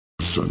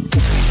Hey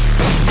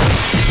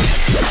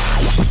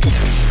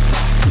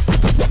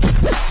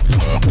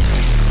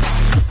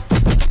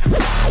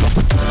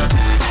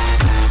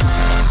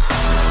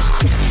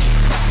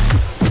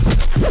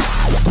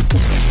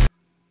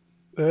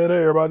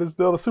there everybody, this is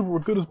Delta Super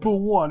with Good as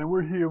Boom 1 and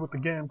we're here with the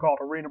game called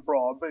Arena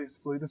Brawl.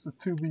 Basically, this is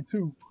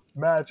 2v2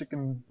 magic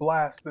and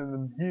blasting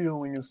and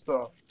healing and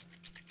stuff.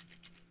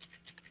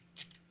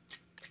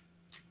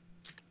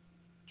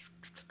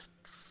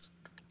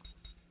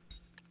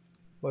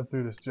 Let's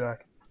do this,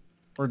 Jack.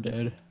 We're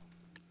dead.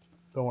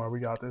 Don't worry, we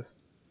got this.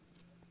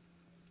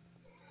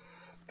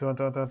 Dun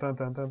dun dun dun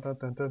dun dun dun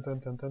dun dun dun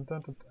dun dun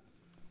dun dun.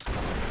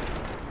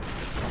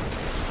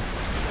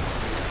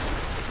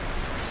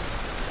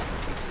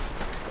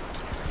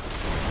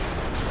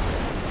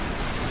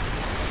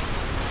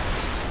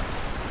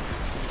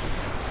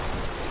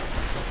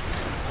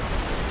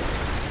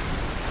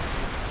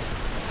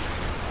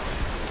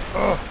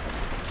 Ugh.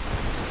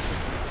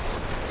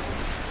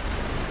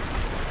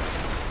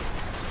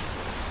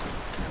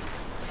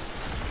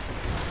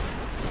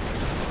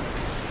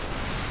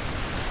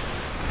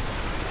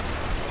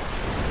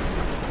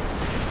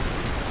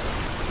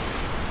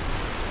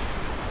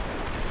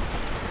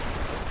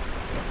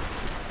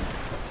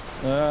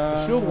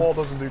 The shield wall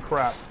doesn't do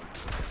crap.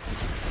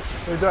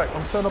 Hey Jack,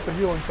 I'm setting up a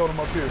healing totem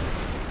up here.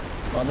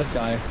 On this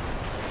guy.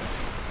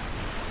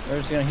 They're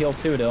just gonna heal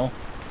too, Dill.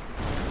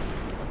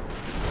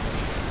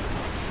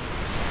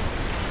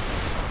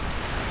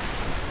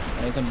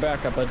 I need some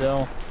backup,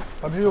 Adele.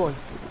 I'm healing.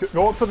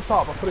 Go up to the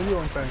top. I put a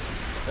healing thing.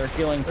 They're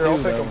healing too. Here,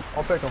 I'll take them.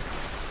 I'll take them.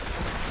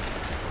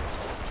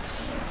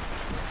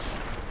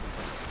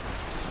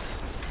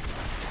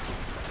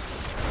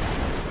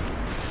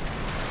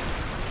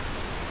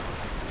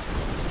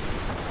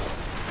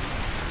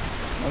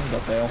 This is a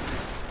fail.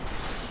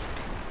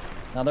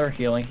 Now they're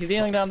healing. He's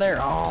healing down there.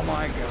 Oh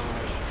my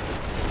gosh.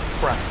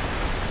 Crap.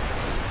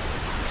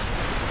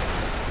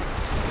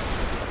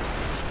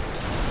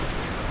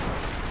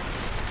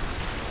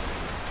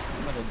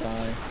 I'm gonna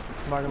die.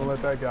 I'm not gonna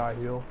let that guy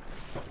heal.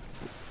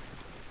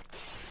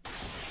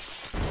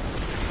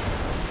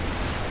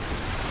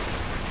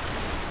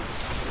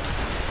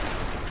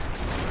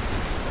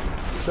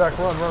 Jack,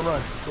 run, run,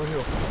 run. Go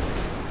heal.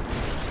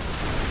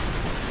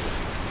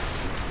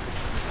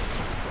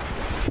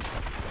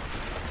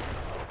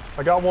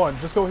 I got one.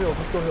 Just go heal.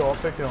 Just go heal. I'll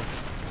take him.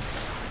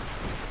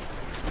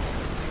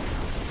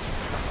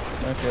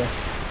 Okay.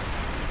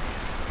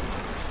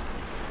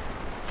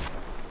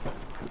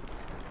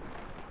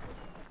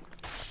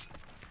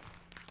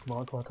 Come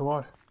on, come on, come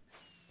on.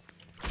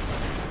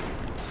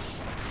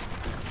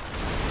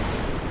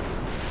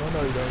 Oh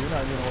no, you don't. You're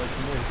not getting away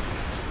from me.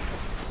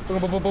 Boom,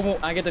 boom, boom, boom, boom.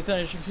 I get the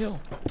finishing kill.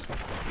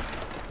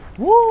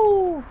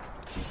 Woo!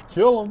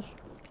 Kill him.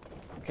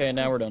 Okay,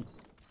 now we're done.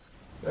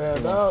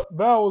 And that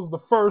was the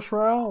first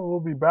round.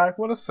 We'll be back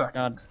with a second.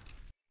 God.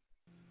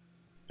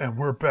 And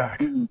we're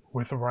back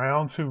with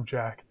round 2,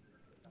 Jack.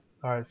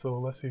 Alright, so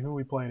let's see who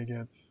we playing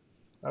against.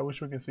 I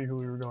wish we could see who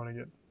we were going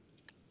against.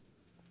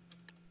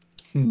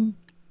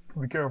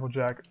 Be careful,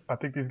 Jack. I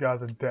think these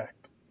guys are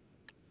decked.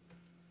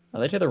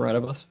 Are they to the right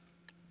of us?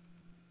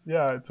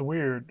 Yeah, it's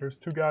weird. There's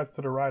 2 guys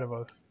to the right of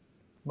us.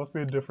 Must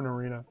be a different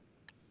arena.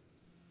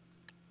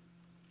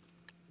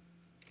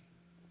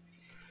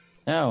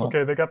 Ow.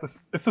 Okay, they got this.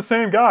 It's the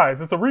same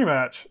guys. It's a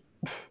rematch.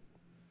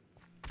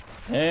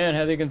 And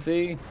as you can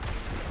see,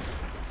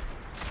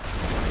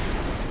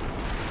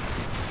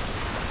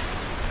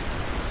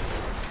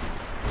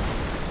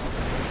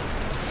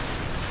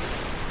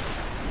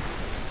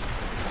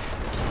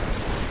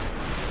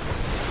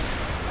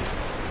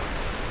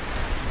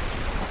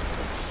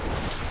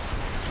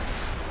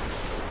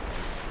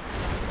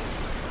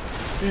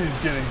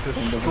 He's getting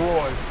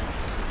destroyed.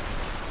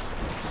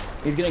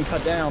 he's getting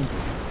cut down.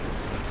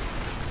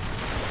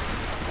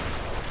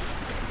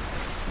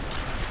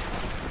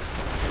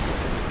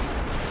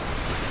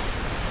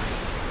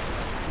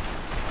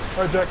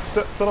 Alright, Jack,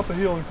 set up a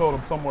healing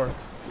totem somewhere.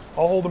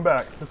 I'll hold him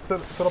back. Just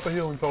set up a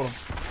healing totem.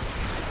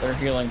 They're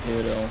healing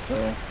too, though,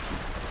 so.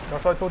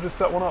 That's why I told you to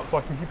set one up so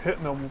I can keep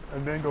hitting them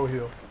and then go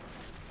heal.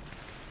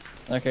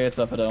 Okay, it's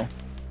up, Adele.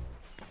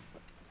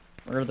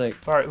 We're gonna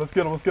take. Alright, let's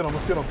get him, let's get him,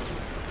 let's get him.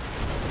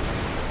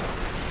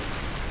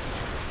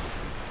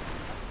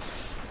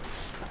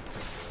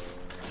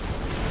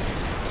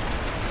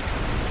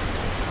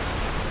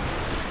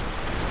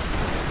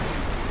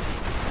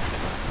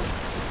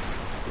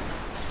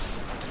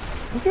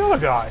 Who's the other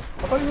guy? I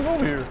thought he was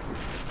over here.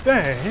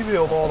 Dang, he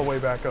healed all the way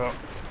back up.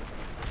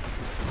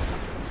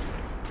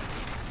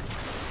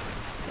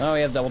 Oh,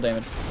 he has double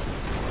damage.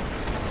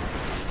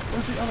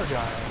 Where's the other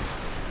guy at?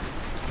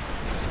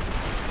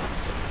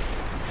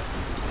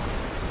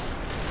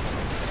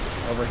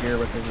 Over here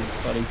with his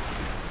buddy.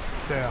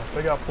 Damn,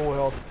 they got full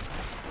health.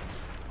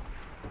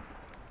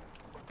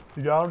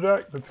 You got him,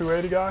 Jack? The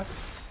 280 guy?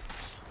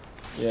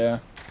 Yeah,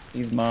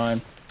 he's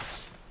mine.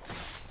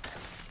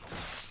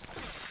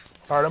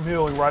 Alright, I'm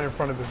healing right in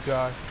front of this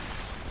guy.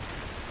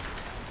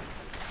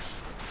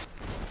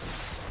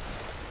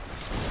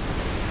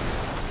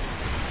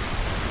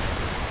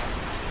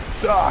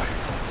 Die.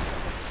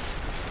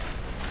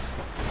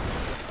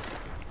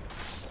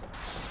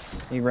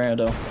 He ran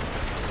though.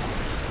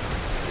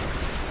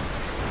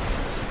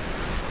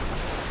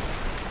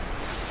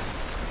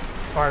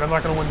 Alright, I'm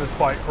not gonna win this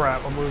fight.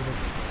 Crap, I'm losing.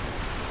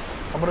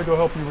 I'm gonna go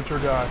help you with your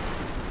guy.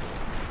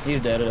 He's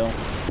dead though.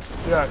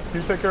 Yeah,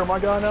 can you take care of my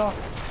guy now?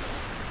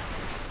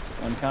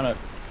 I'm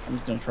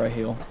just gonna try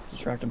heal.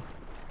 Distract him.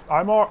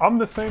 I'm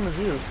the same as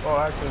you. Oh,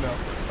 actually no.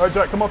 Alright,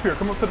 Jack, come up here.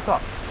 Come up to the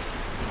top.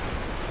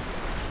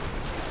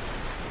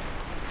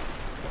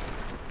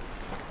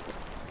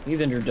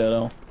 He's injured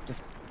though.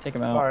 Just take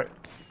him out. Alright.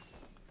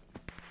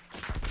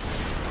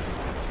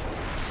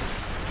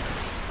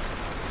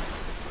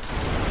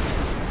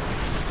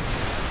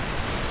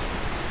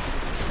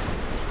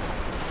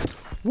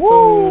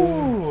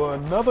 Woo!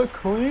 Another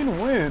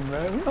clean win,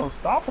 man. We're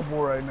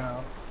unstoppable right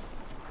now.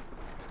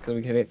 It's because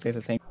we can face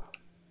the same.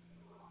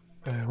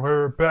 And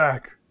we're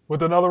back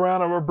with another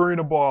round of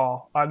Arena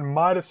Brawl. I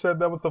might have said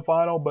that was the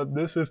final, but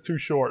this is too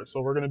short, so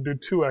we're going to do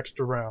 2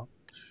 extra rounds.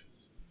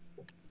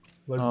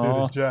 Let's do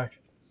this, Jack.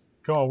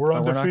 Come on, we're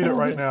undefeated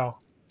right now.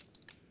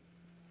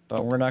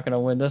 But we're not going to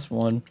win this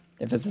one.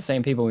 If it's the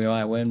same people, we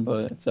might win,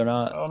 but if they're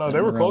not... Oh, no, they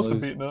were close to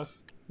beating us.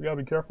 We got to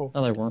be careful.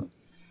 No, they weren't.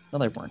 No,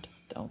 they weren't.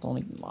 Don't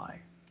even lie.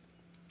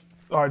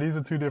 Alright, these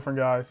are 2 different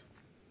guys.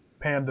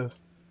 Pandas.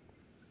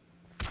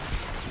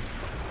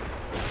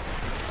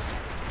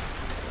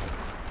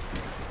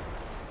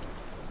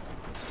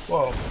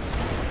 Whoa.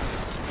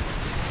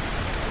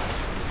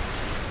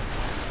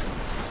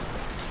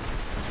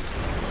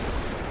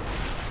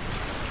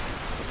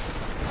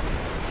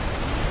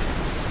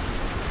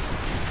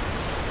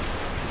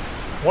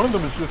 One of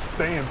them is just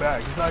staying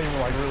back. He's not even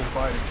like really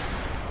fighting.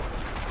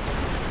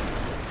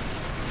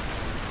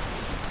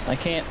 I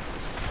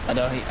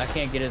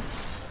can't get his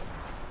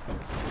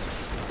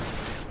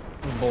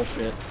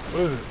bullshit.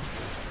 What is it?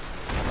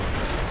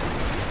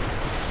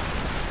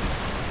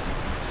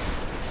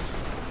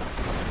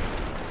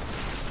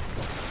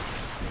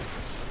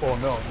 Oh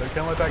no, they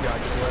can't let that guy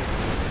get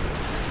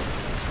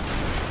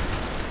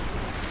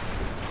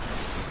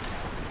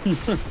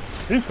away.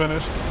 He's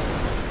finished.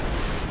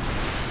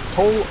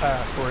 Total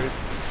ass rape.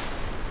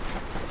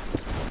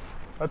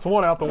 That's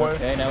 1 out the way.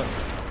 Okay, now...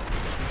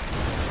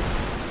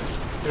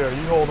 Yeah,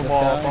 you hold them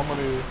off. I'm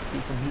gonna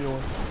do some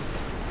healing.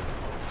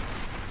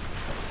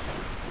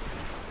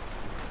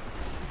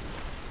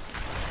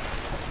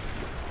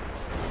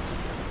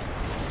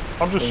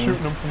 I'm just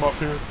shooting them from up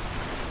here.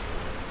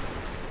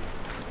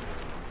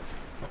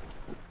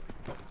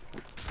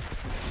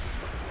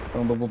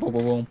 Boom, boom, boom, boom,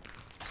 boom, boom.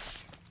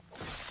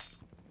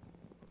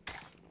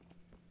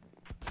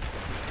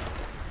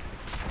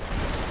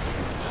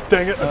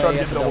 Dang it, I tried to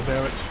get double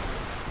damage.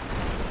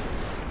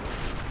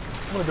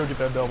 I'm gonna go get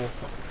that double.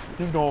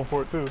 He's going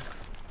for it too.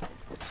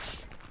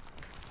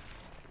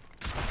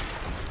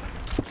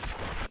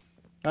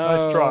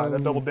 Nice try,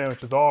 that double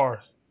damage is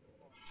ours.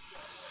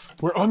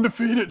 We're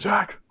undefeated,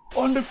 Jack!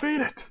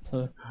 Undefeated!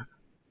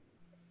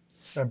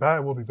 And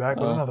we'll be back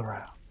with another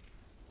round.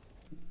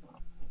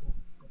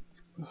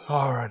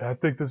 Alright, I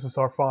think this is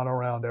our final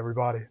round,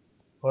 everybody.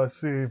 Let's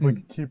see if we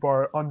can keep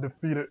our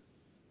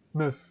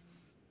undefeatedness.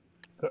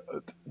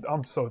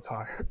 I'm so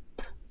tired.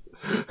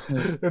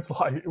 It's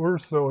like, we're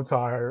so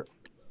tired.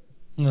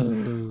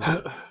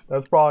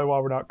 That's probably why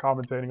we're not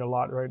commentating a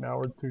lot right now.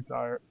 We're too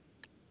tired.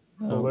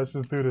 So let's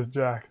just do this,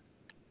 Jack.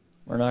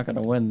 We're not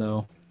gonna win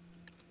though.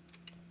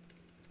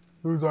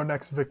 Who's our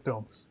next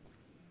victims?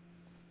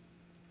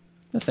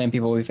 The same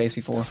people we faced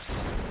before.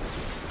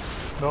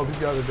 No, these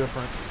guys are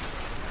different.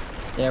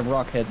 They have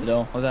rock heads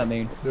though. What does that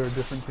mean? They're a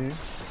different team.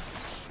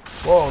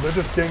 Whoa, they're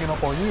just ganging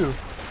up on you.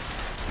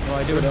 No,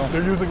 I do it.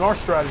 They're using our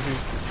strategy.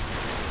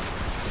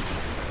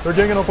 They're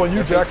ganging up on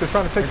you, Jack. They're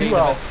trying to take you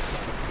out.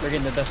 They're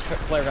getting the best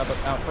player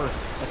out first.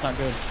 That's not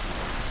good.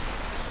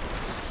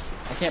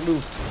 I can't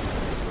move.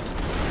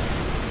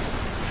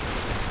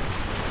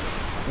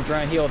 He's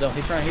trying to heal, though.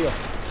 He's trying to heal.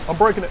 I'm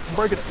breaking it. I'm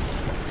breaking it.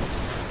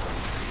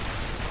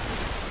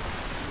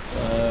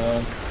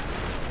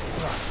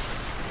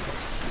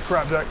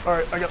 Crap, Jack. All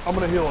right, I'm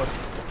gonna heal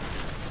us.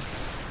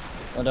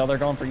 Oh, no, they're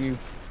going for you.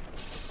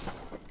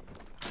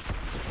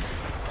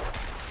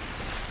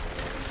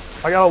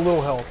 I got a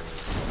little health.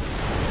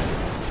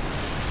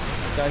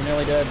 This guy's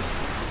nearly dead.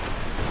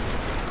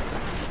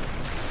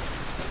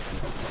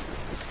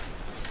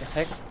 The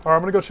heck? Alright,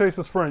 I'm gonna go chase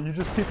his friend. You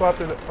just keep out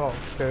there. Oh,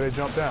 okay, they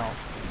jumped down.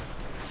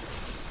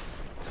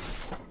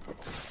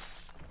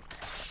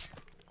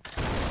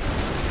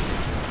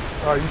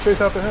 Alright, you chase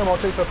after him, I'll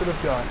chase after this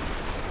guy.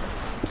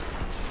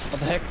 What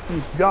the heck?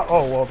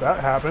 Oh, well, that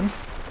happened.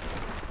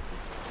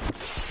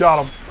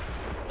 Got him.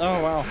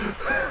 Oh, wow.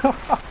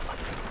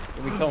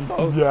 Did we kill them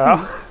both?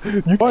 Yeah.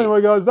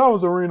 Anyway, guys, that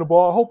was Arena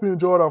Brawl. I hope you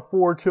enjoyed our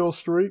 4-kill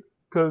streak,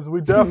 because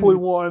we definitely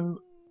won.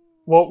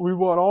 Well, we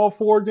won all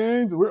 4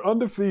 games. We're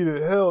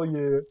undefeated. Hell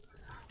yeah.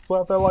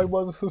 Slap that like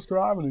button,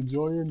 subscribe, and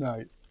enjoy your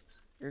night.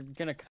 You're gonna